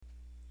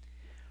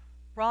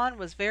Ron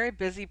was very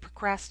busy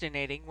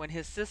procrastinating when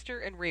his sister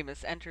and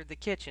Remus entered the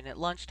kitchen at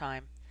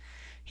lunchtime.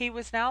 He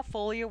was now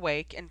fully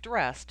awake and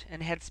dressed,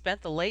 and had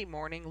spent the late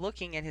morning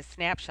looking at his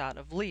snapshot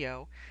of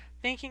Leo,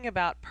 thinking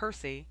about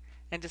Percy,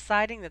 and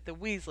deciding that the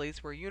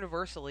Weasleys were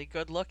universally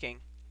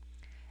good-looking.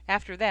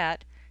 After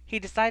that, he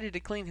decided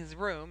to clean his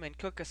room and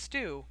cook a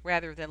stew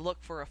rather than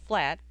look for a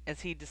flat,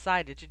 as he'd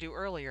decided to do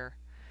earlier.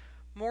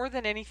 More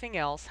than anything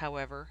else,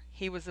 however,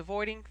 he was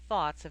avoiding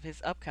thoughts of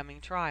his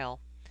upcoming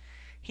trial.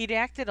 He'd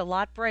acted a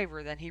lot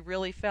braver than he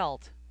really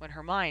felt when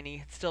Hermione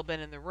had still been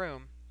in the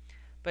room.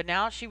 But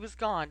now she was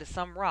gone to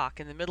some rock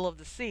in the middle of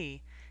the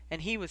sea,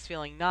 and he was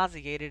feeling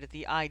nauseated at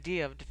the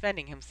idea of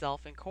defending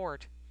himself in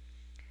court.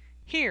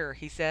 "Here,"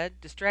 he said,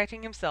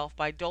 distracting himself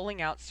by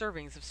doling out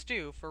servings of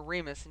stew for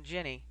Remus and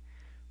Ginny.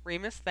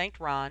 Remus thanked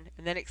Ron,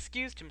 and then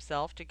excused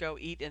himself to go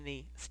eat in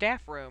the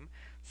staff room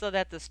so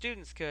that the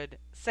students could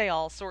say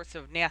all sorts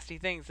of nasty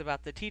things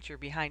about the teacher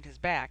behind his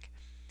back.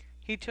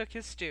 He took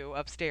his stew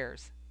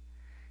upstairs.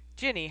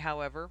 Ginny,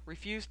 however,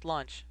 refused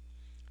lunch.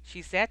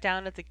 She sat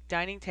down at the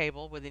dining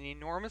table with an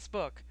enormous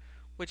book,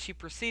 which she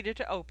proceeded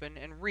to open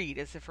and read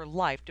as if her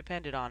life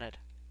depended on it.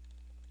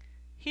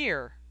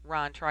 "Here,"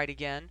 Ron tried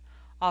again,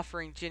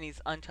 offering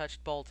Ginny's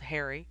untouched bowl to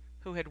Harry,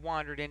 who had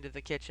wandered into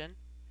the kitchen.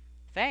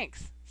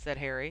 "Thanks," said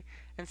Harry,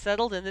 and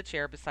settled in the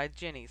chair beside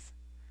Ginny's.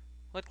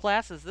 "What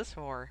class is this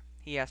for?"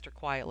 he asked her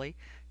quietly,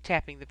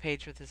 tapping the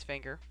page with his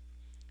finger.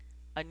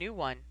 "A new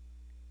one,"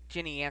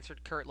 Ginny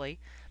answered curtly,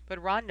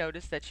 but Ron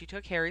noticed that she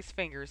took Harry's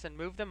fingers and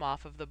moved them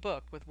off of the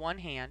book with one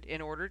hand in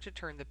order to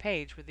turn the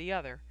page with the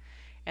other,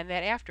 and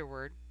that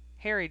afterward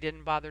Harry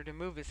didn't bother to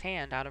move his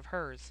hand out of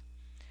hers.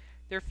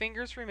 Their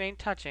fingers remained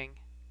touching,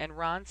 and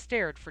Ron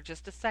stared for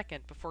just a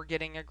second before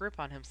getting a grip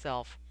on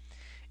himself.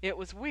 It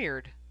was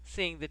weird,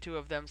 seeing the two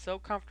of them so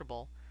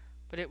comfortable,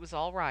 but it was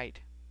all right.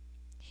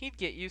 He'd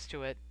get used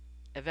to it,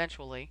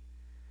 eventually.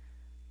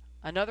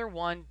 "Another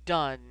one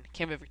done,"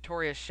 came a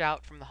victorious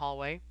shout from the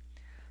hallway.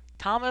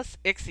 "Thomas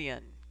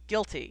Ixion,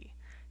 guilty.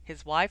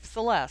 His wife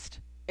Celeste,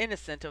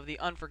 innocent of the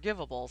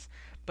unforgivables,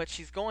 but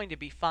she's going to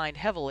be fined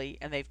heavily,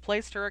 and they've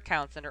placed her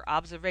accounts under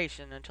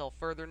observation until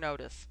further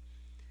notice."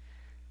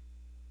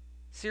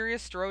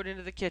 Sirius strode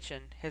into the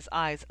kitchen, his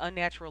eyes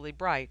unnaturally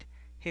bright,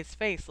 his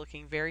face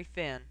looking very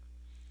thin.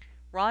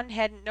 Ron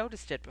hadn't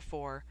noticed it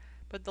before,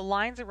 but the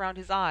lines around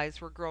his eyes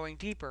were growing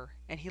deeper,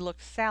 and he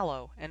looked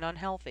sallow and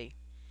unhealthy.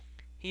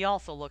 He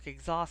also looked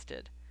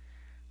exhausted.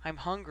 "I'm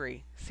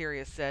hungry,"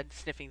 Sirius said,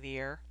 sniffing the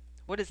air.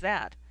 "What is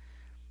that?"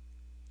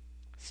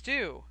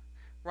 "Stew."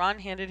 Ron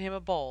handed him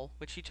a bowl,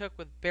 which he took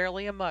with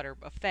barely a mutter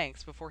of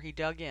thanks before he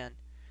dug in.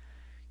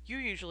 "You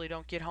usually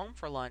don't get home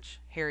for lunch,"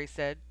 Harry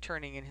said,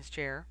 turning in his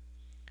chair.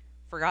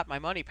 "Forgot my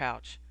money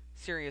pouch,"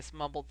 Sirius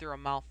mumbled through a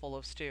mouthful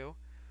of stew.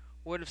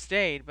 "Would have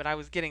stayed, but I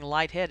was getting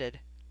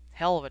lightheaded.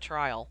 Hell of a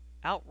trial.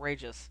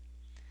 Outrageous."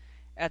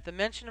 At the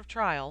mention of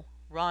trial,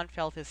 Ron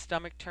felt his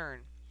stomach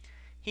turn.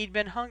 He'd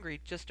been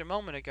hungry just a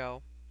moment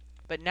ago,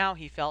 but now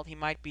he felt he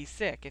might be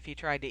sick if he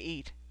tried to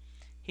eat.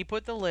 He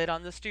put the lid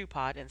on the stew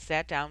pot and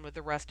sat down with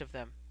the rest of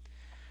them.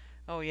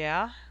 "Oh,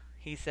 yeah?"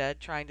 he said,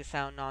 trying to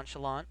sound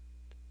nonchalant.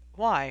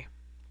 "Why?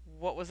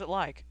 What was it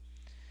like?"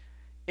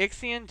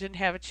 "Ixion didn't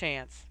have a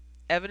chance.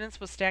 Evidence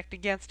was stacked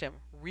against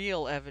him.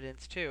 Real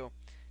evidence, too.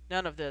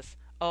 None of this,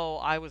 'Oh,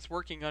 I was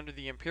working under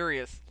the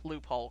Imperious'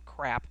 loophole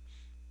crap.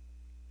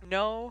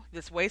 No,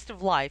 this waste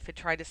of life had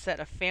tried to set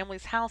a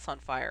family's house on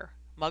fire.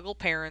 Muggle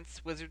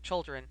parents, wizard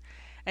children,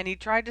 and he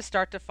tried to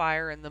start the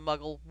fire in the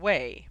Muggle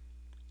way.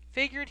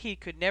 Figured he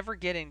could never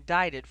get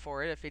indicted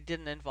for it if it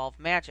didn't involve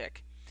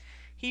magic.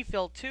 He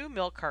filled 2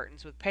 milk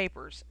cartons with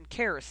papers and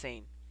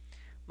kerosene.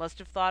 Must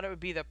have thought it would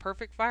be the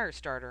perfect fire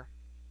starter.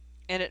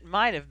 And it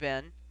might have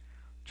been.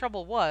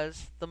 Trouble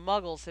was, the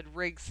Muggles had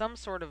rigged some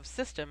sort of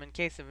system in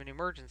case of an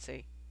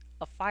emergency."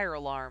 "A fire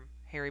alarm,"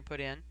 Harry put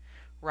in.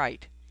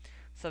 "Right.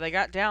 So they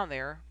got down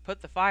there,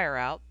 put the fire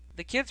out.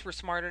 The kids were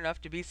smart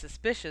enough to be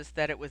suspicious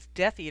that it was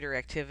Death Eater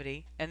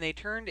activity, and they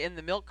turned in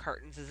the milk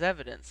cartons as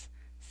evidence."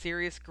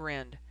 Sirius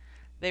grinned.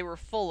 "They were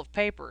full of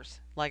papers,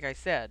 like I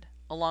said,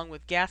 along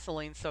with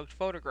gasoline-soaked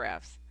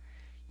photographs.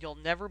 You'll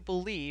never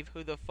believe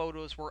who the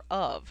photos were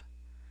of."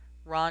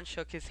 Ron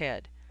shook his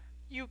head.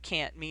 "You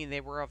can't mean they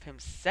were of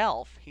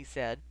himself," he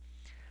said.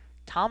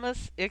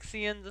 "Thomas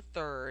Ixion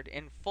III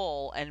in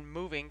full and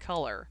moving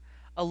color.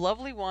 A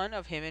lovely one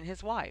of him and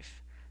his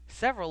wife.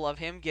 Several of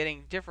him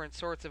getting different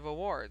sorts of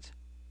awards.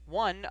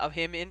 One of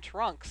him in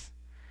trunks.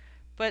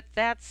 But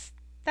that's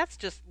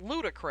just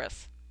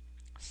ludicrous."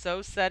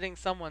 "So setting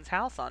someone's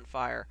house on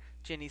fire,"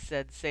 Ginny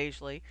said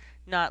sagely,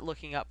 not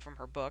looking up from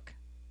her book.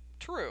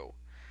 "True."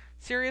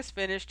 Sirius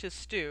finished his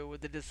stew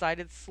with a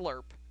decided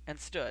slurp and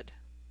stood.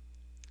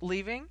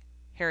 "Leaving?"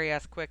 Harry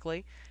asked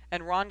quickly,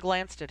 and Ron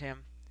glanced at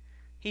him.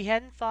 He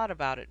hadn't thought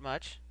about it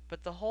much,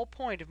 but the whole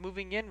point of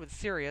moving in with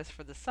Sirius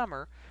for the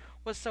summer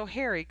was so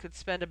Harry could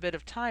spend a bit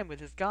of time with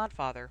his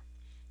godfather.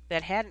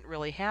 That hadn't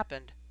really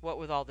happened, what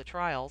with all the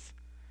trials.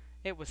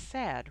 It was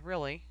sad,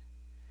 really.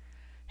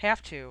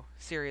 "Have to,"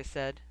 Sirius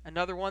said.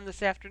 "Another one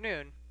this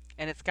afternoon,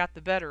 and it's got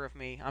the better of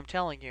me, I'm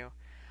telling you.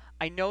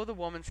 I know the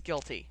woman's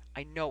guilty.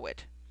 I know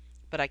it.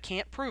 But I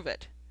can't prove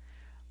it.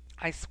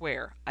 I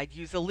swear, I'd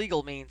use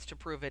illegal means to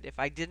prove it if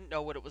I didn't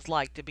know what it was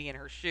like to be in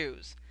her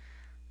shoes.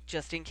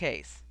 Just in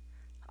case.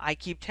 I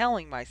keep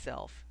telling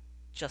myself,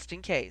 just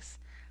in case.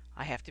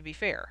 I have to be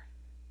fair.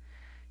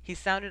 He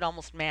sounded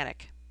almost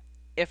manic.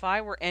 If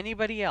I were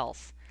anybody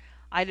else,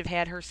 I'd have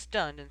had her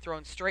stunned and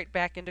thrown straight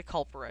back into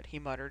culprit, he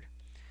muttered.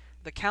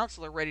 The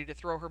counselor ready to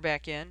throw her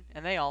back in,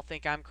 and they all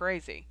think I'm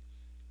crazy.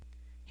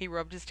 He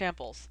rubbed his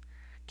temples.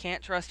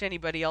 Can't trust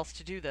anybody else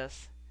to do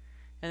this.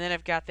 And then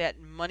I've got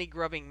that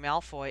money-grubbing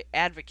Malfoy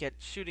advocate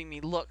shooting me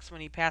looks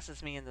when he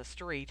passes me in the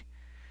street.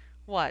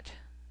 What?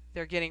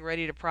 They're getting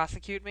ready to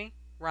prosecute me?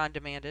 Ron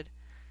demanded.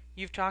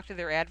 You've talked to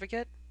their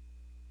advocate?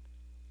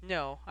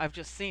 No, I've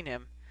just seen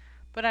him.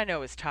 But I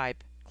know his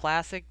type.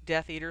 Classic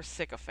Death Eater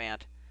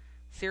sycophant.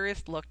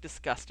 Sirius looked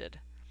disgusted.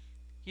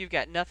 You've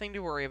got nothing to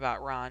worry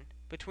about, Ron.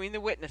 Between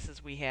the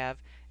witnesses we have,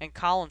 and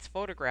Colin's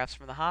photographs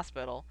from the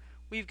hospital,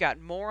 we've got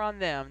more on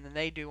them than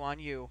they do on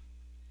you.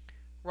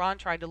 Ron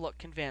tried to look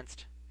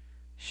convinced.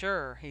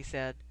 Sure, he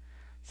said.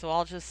 So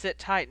I'll just sit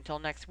tight until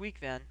next week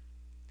then.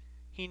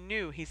 He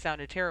knew he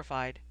sounded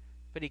terrified,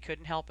 but he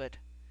couldn't help it.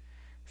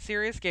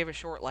 Sirius gave a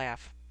short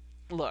laugh.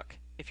 Look,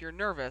 if you're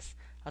nervous,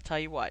 I'll tell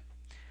you what.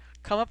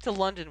 Come up to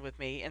London with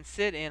me and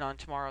sit in on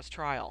tomorrow's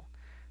trial.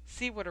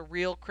 See what a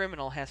real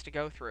criminal has to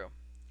go through.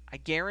 I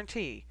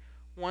guarantee,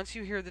 once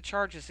you hear the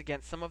charges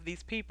against some of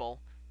these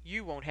people,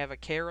 you won't have a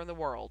care in the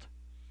world.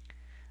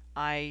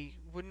 I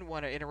wouldn't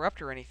want to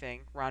interrupt or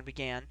anything, Ron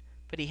began,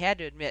 but he had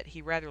to admit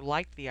he rather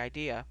liked the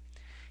idea.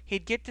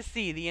 He'd get to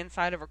see the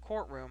inside of a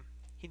courtroom.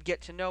 He'd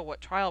get to know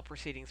what trial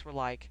proceedings were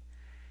like.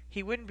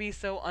 He wouldn't be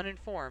so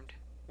uninformed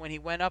when he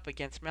went up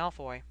against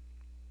Malfoy.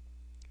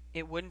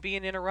 It wouldn't be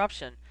an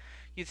interruption.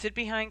 You'd sit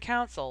behind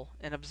counsel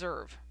and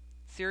observe.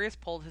 Sirius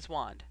pulled his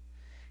wand.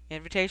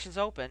 Invitation's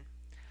open.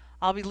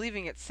 I'll be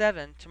leaving at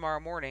 7 tomorrow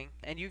morning,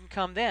 and you can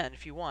come then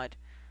if you want.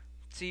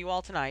 See you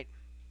all tonight.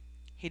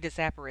 He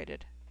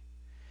disapparated.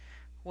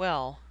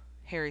 Well,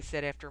 Harry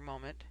said after a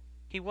moment.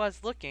 He was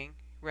looking,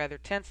 rather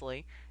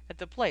tensely, at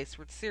the place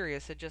where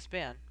Sirius had just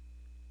been.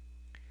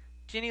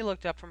 Ginny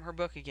looked up from her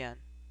book again.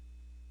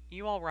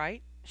 You all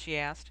right? She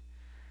asked.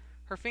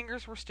 Her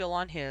fingers were still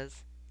on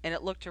his, and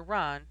it looked to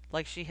Ron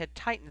like she had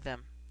tightened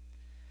them.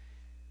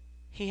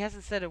 He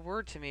hasn't said a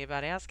word to me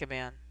about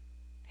Azkaban.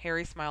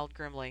 Harry smiled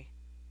grimly.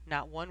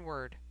 Not one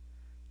word.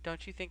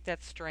 Don't you think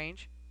that's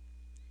strange?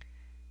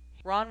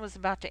 Ron was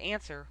about to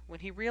answer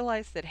when he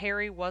realized that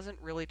Harry wasn't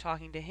really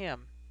talking to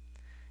him.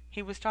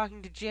 He was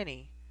talking to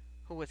Ginny,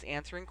 who was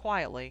answering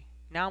quietly,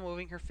 now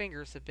moving her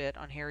fingers a bit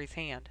on Harry's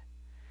hand.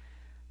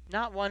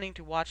 Not wanting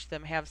to watch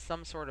them have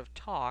some sort of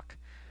talk,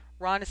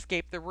 Ron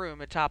escaped the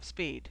room at top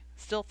speed,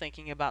 still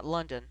thinking about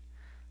London.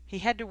 He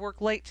had to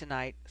work late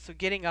tonight, so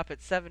getting up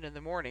at 7 in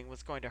the morning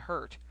was going to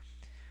hurt.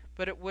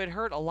 But it would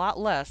hurt a lot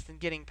less than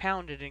getting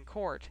pounded in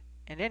court,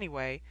 and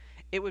anyway,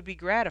 it would be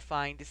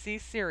gratifying to see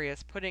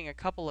Sirius putting a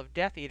couple of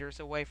Death Eaters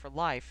away for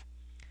life.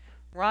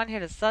 Ron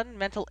had a sudden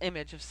mental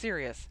image of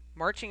Sirius,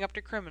 marching up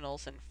to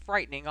criminals and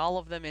frightening all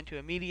of them into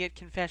immediate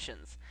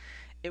confessions.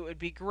 It would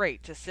be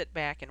great to sit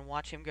back and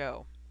watch him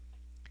go.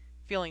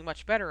 Feeling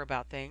much better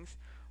about things,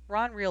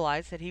 Ron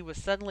realized that he was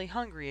suddenly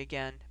hungry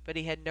again, but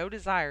he had no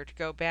desire to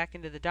go back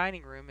into the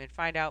dining room and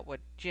find out what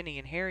Ginny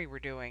and Harry were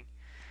doing.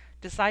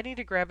 Deciding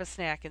to grab a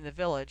snack in the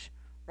village,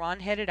 Ron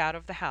headed out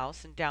of the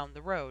house and down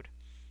the road.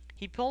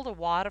 He pulled a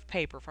wad of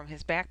paper from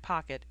his back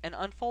pocket and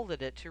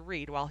unfolded it to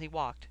read while he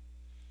walked.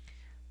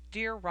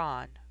 Dear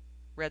Ron,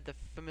 read the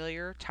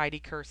familiar, tidy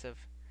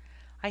cursive.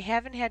 I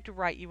haven't had to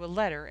write you a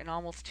letter in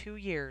almost 2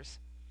 years.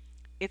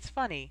 It's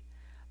funny,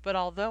 but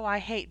although I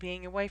hate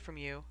being away from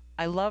you,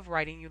 I love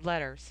writing you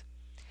letters.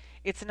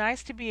 It's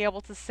nice to be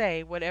able to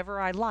say whatever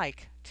I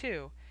like,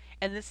 too,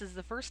 and this is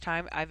the first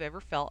time I've ever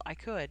felt I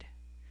could.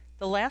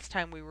 The last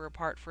time we were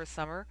apart for a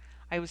summer,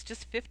 I was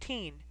just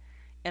 15,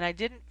 and I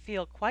didn't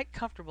feel quite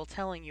comfortable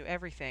telling you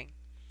everything.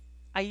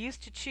 I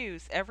used to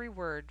choose every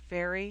word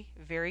very,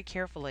 very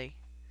carefully.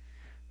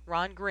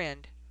 Ron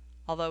grinned,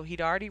 although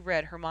he'd already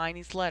read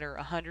Hermione's letter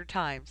 100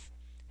 times.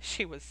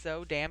 She was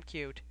so damn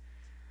cute.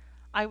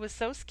 I was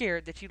so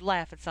scared that you'd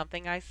laugh at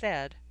something I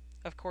said.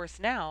 Of course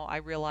now I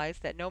realize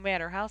that no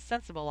matter how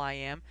sensible I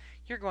am,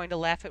 you're going to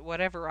laugh at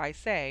whatever I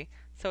say,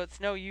 so it's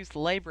no use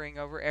laboring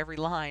over every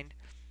line.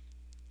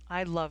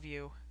 I love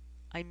you.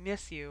 I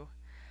miss you.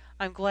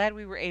 I'm glad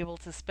we were able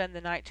to spend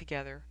the night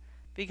together,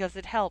 because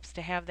it helps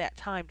to have that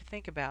time to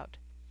think about.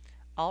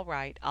 All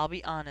right, I'll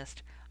be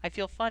honest. I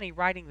feel funny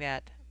writing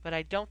that, but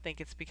I don't think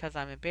it's because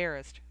I'm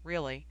embarrassed,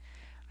 really.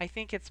 I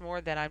think it's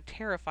more that I'm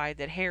terrified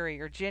that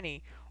Harry or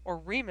Ginny or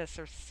Remus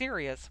or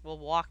Sirius will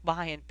walk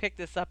by and pick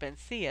this up and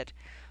see it.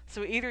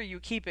 So either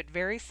you keep it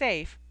very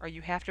safe or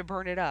you have to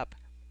burn it up.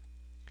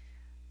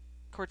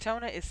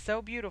 Cortona is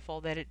so beautiful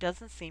that it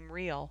doesn't seem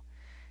real.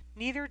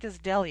 Neither does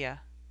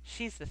Delia.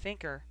 She's the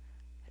thinker.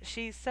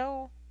 She's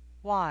so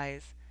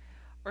wise,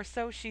 or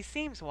so she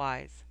seems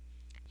wise.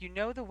 You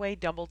know the way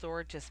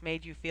Dumbledore just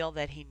made you feel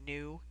that he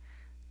knew?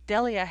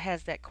 Delia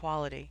has that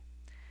quality.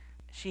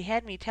 She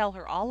had me tell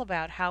her all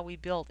about how we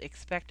built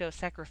Expecto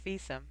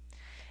Sacrificum,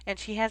 and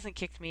she hasn't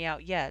kicked me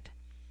out yet.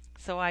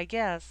 So I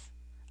guess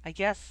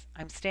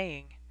I'm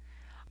staying.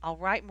 I'll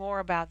write more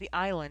about the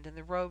island and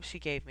the robes she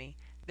gave me.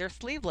 They're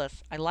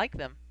sleeveless. I like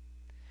them."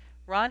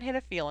 Ron had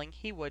a feeling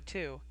he would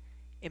too.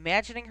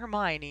 Imagining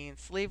Hermione in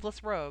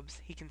sleeveless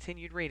robes, he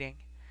continued reading.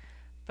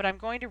 "But I'm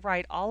going to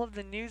write all of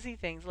the newsy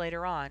things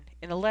later on,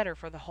 in a letter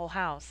for the whole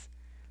house.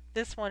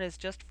 This one is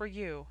just for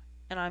you,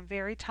 and I'm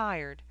very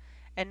tired,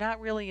 and not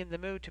really in the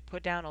mood to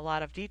put down a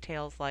lot of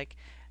details like,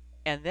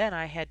 'and then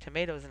I had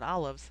tomatoes and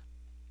olives.'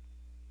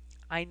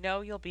 I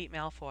know you'll beat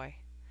Malfoy.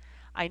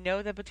 I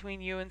know that between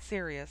you and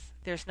Sirius,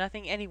 there's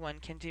nothing anyone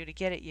can do to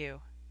get at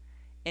you.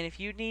 And if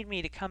you need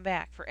me to come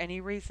back for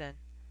any reason,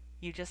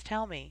 you just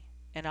tell me,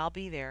 and I'll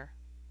be there.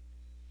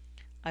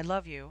 I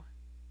love you,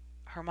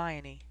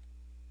 Hermione.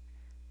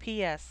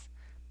 P.S.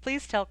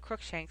 Please tell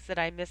Crookshanks that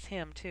I miss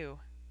him, too."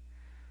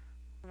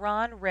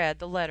 Ron read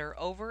the letter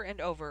over and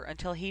over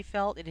until he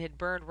felt it had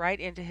burned right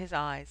into his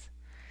eyes.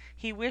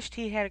 He wished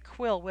he had a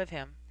quill with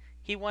him.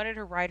 He wanted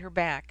to write her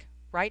back,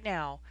 right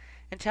now,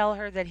 and tell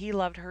her that he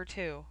loved her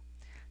too.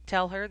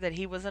 Tell her that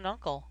he was an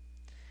uncle.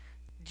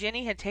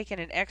 Ginny had taken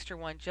an extra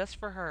one just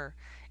for her,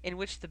 in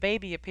which the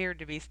baby appeared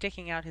to be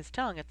sticking out his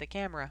tongue at the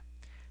camera.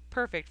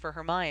 Perfect for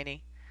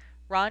Hermione.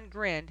 Ron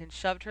grinned and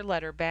shoved her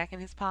letter back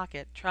in his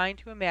pocket, trying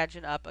to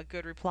imagine up a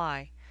good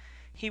reply.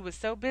 He was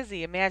so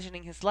busy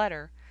imagining his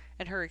letter,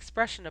 and her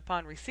expression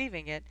upon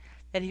receiving it,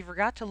 that he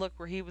forgot to look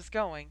where he was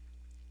going,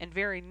 and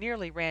very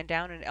nearly ran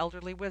down an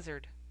elderly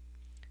wizard.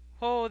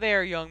 "Ho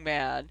there, young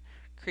man!"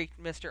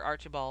 creaked Mr.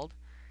 Archibald.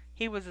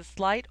 He was a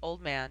slight old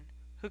man,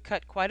 who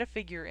cut quite a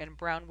figure in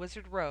brown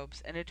wizard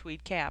robes and a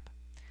tweed cap.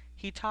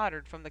 He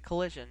tottered from the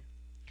collision.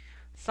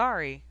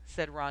 "Sorry,"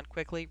 said Ron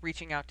quickly,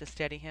 reaching out to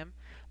steady him.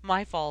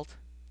 "My fault."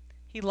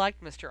 He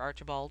liked Mr.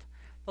 Archibald.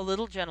 The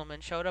little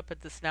gentleman showed up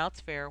at the Snouts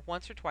Fair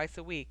once or twice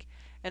a week,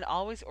 and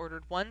always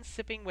ordered one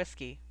sipping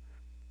whiskey,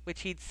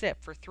 which he'd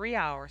sip for 3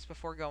 hours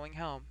before going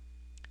home.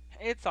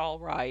 "It's all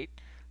right,"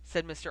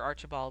 said Mr.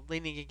 Archibald,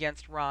 leaning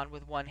against Ron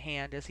with one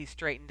hand as he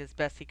straightened as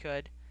best he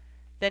could.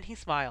 Then he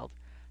smiled.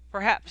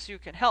 "Perhaps you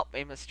can help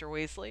me, Mr.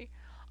 Weasley.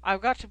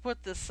 I've got to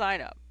put this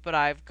sign up, but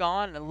I've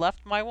gone and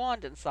left my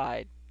wand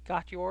inside.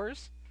 Got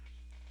yours?"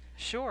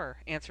 "Sure,"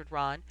 answered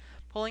Ron,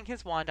 pulling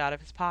his wand out of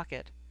his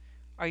pocket.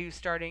 "Are you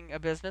starting a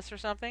business or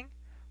something?"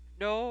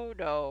 "No,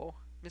 no."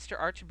 Mr.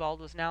 Archibald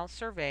was now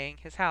surveying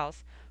his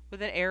house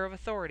with an air of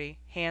authority,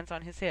 hands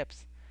on his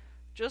hips.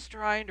 "Just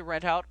trying to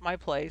rent out my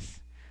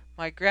place.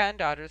 My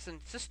granddaughter's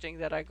insisting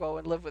that I go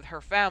and live with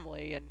her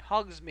family in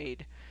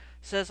Hogsmeade.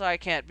 Says I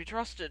can't be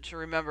trusted to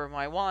remember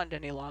my wand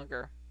any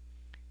longer.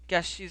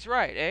 Guess she's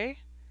right, eh?"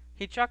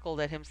 He chuckled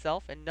at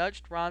himself and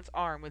nudged Ron's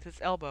arm with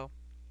his elbow.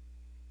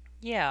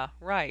 "Yeah,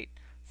 right,"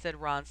 said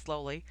Ron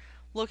slowly,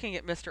 looking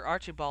at Mr.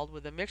 Archibald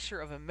with a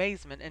mixture of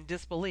amazement and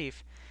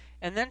disbelief,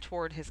 and then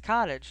toward his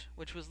cottage,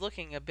 which was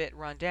looking a bit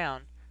run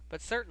down,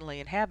 but certainly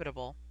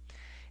inhabitable.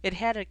 It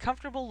had a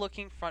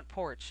comfortable-looking front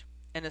porch,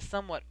 and a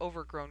somewhat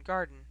overgrown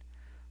garden.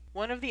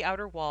 One of the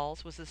outer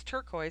walls was as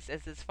turquoise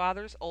as his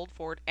father's old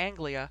Ford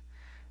Anglia.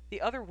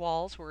 The other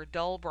walls were a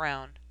dull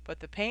brown, but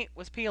the paint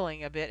was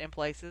peeling a bit in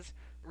places,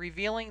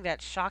 revealing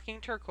that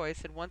shocking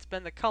turquoise had once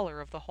been the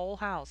color of the whole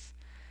house.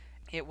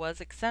 It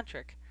was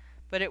eccentric,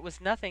 but it was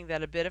nothing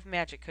that a bit of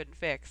magic couldn't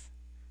fix.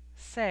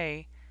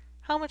 "Say,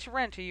 how much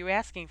rent are you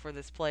asking for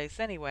this place,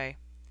 anyway?"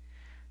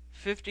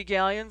 50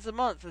 galleons a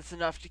month is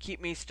enough to keep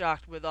me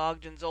stocked with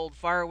Ogden's old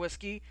fire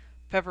whiskey,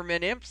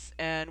 peppermint imps,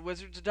 and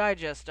Wizard's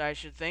Digest, I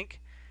should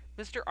think,"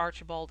 Mr.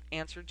 Archibald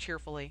answered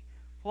cheerfully.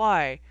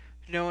 "Why,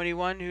 know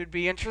anyone who'd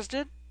be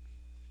interested?"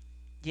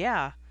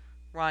 "Yeah,"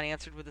 Ron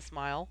answered with a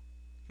smile.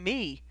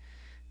 "Me."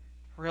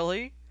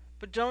 "Really?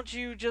 But don't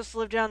you just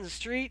live down the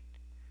street?"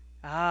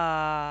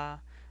 "Ah."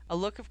 A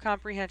look of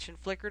comprehension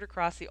flickered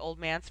across the old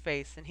man's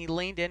face, and he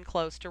leaned in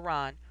close to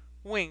Ron,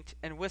 winked,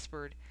 and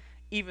whispered,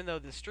 even though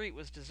the street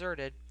was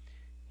deserted,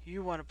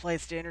 "You want a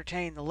place to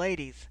entertain the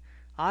ladies.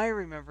 I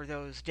remember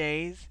those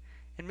days."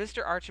 And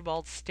Mr.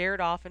 Archibald stared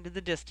off into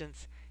the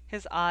distance,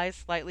 his eyes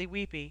slightly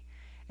weepy,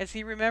 as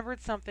he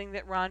remembered something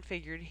that Ron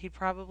figured he'd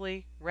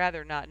probably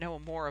rather not know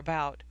more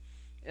about.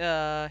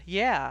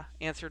 Yeah,"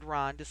 answered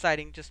Ron,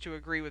 deciding just to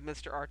agree with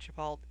Mr.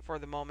 Archibald for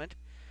the moment.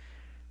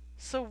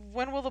 "So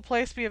when will the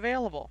place be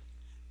available?"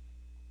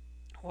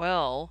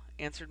 "Well,"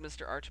 answered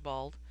Mr.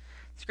 Archibald,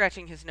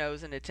 scratching his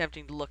nose and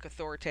attempting to look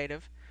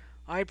authoritative,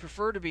 "I'd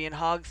prefer to be in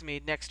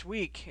Hogsmeade next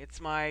week. It's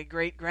my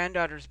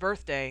great-granddaughter's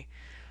birthday.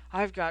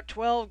 I've got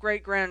 12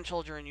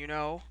 great-grandchildren, you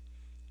know."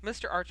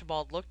 Mr.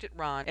 Archibald looked at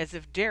Ron as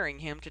if daring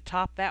him to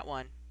top that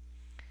one.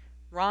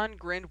 Ron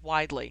grinned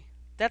widely.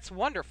 "That's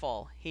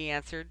wonderful," he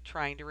answered,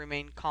 trying to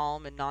remain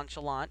calm and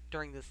nonchalant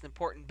during this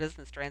important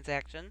business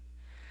transaction.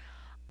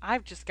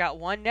 "I've just got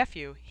one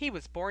nephew. He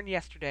was born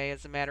yesterday,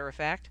 as a matter of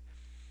fact."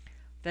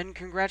 "Then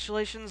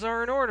congratulations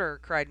are in order,"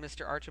 cried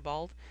Mr.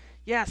 Archibald.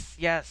 "Yes,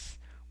 yes.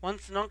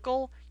 Once an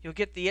uncle, you'll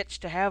get the itch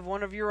to have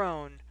one of your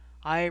own.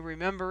 I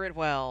remember it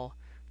well.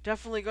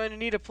 Definitely going to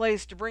need a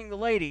place to bring the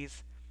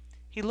ladies.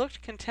 He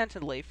looked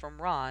contentedly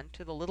from Ron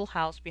to the little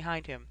house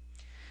behind him.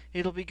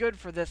 "It'll be good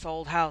for this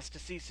old house to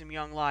see some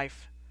young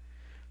life."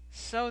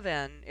 "So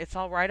then, it's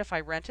all right if I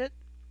rent it?"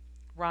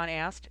 Ron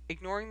asked,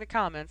 ignoring the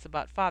comments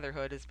about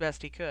fatherhood as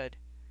best he could.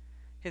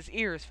 His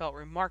ears felt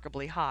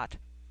remarkably hot.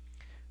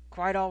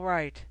 "Quite all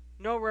right.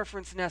 No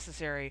reference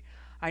necessary.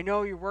 I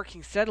know you're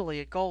working steadily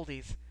at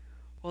Goldie's.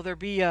 Will there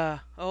be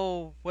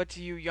what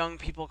do you young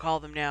people call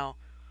them now?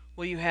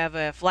 Will you have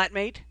a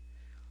flatmate?"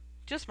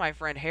 "Just my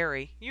friend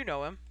Harry. You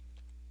know him."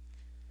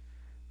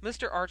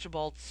 Mr.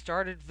 Archibald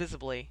started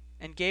visibly,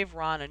 and gave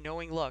Ron a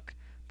knowing look,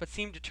 but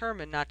seemed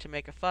determined not to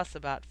make a fuss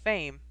about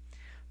fame,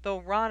 though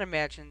Ron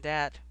imagined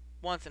that,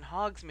 once in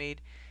Hogsmeade,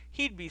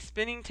 he'd be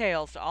spinning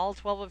tales to all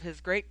 12 of his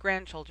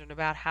great-grandchildren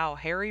about how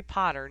Harry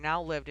Potter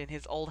now lived in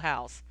his old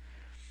house.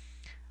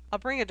 "I'll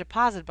bring a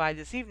deposit by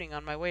this evening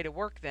on my way to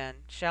work,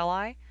 then, shall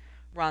I?"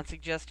 Ron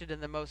suggested in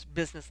the most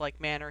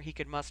businesslike manner he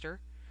could muster.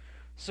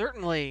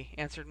 "Certainly,"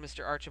 answered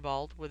Mr.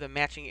 Archibald, with a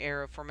matching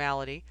air of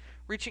formality,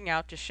 reaching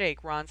out to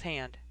shake Ron's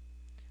hand.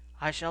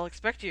 "I shall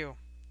expect you."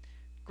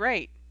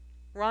 "Great."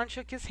 Ron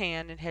shook his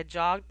hand and had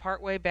jogged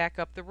part way back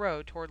up the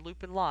road toward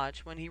Lupin Lodge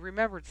when he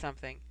remembered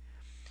something.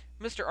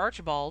 "Mr.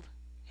 Archibald,"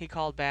 he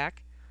called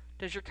back,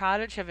 "does your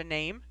cottage have a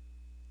name?"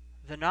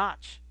 "The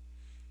Notch,"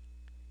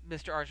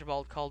 Mr.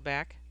 Archibald called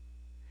back.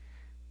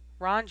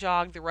 Ron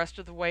jogged the rest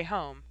of the way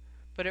home,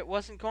 but it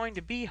wasn't going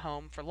to be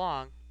home for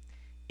long.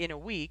 In a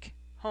week,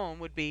 home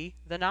would be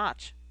the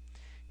Notch.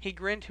 He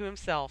grinned to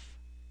himself.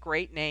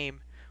 Great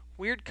name.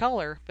 Weird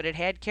color, but it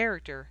had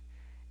character.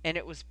 And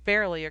it was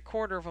barely a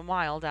quarter of a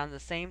mile down the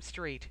same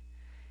street.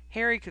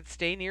 Harry could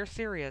stay near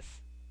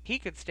Sirius. He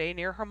could stay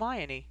near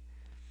Hermione.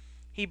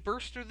 He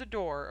burst through the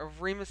door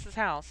of Remus's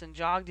house and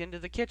jogged into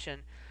the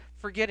kitchen,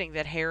 forgetting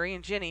that Harry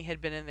and Ginny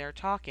had been in there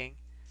talking.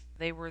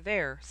 They were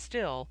there,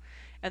 still,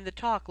 and the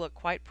talk looked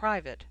quite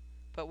private.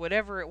 But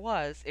whatever it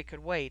was, it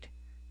could wait.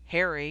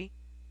 "Harry,"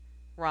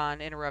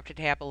 Ron interrupted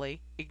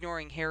happily,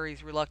 ignoring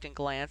Harry's reluctant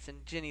glance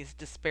and Ginny's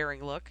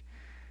despairing look,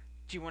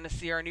 "do you want to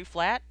see our new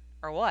flat,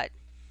 or what?"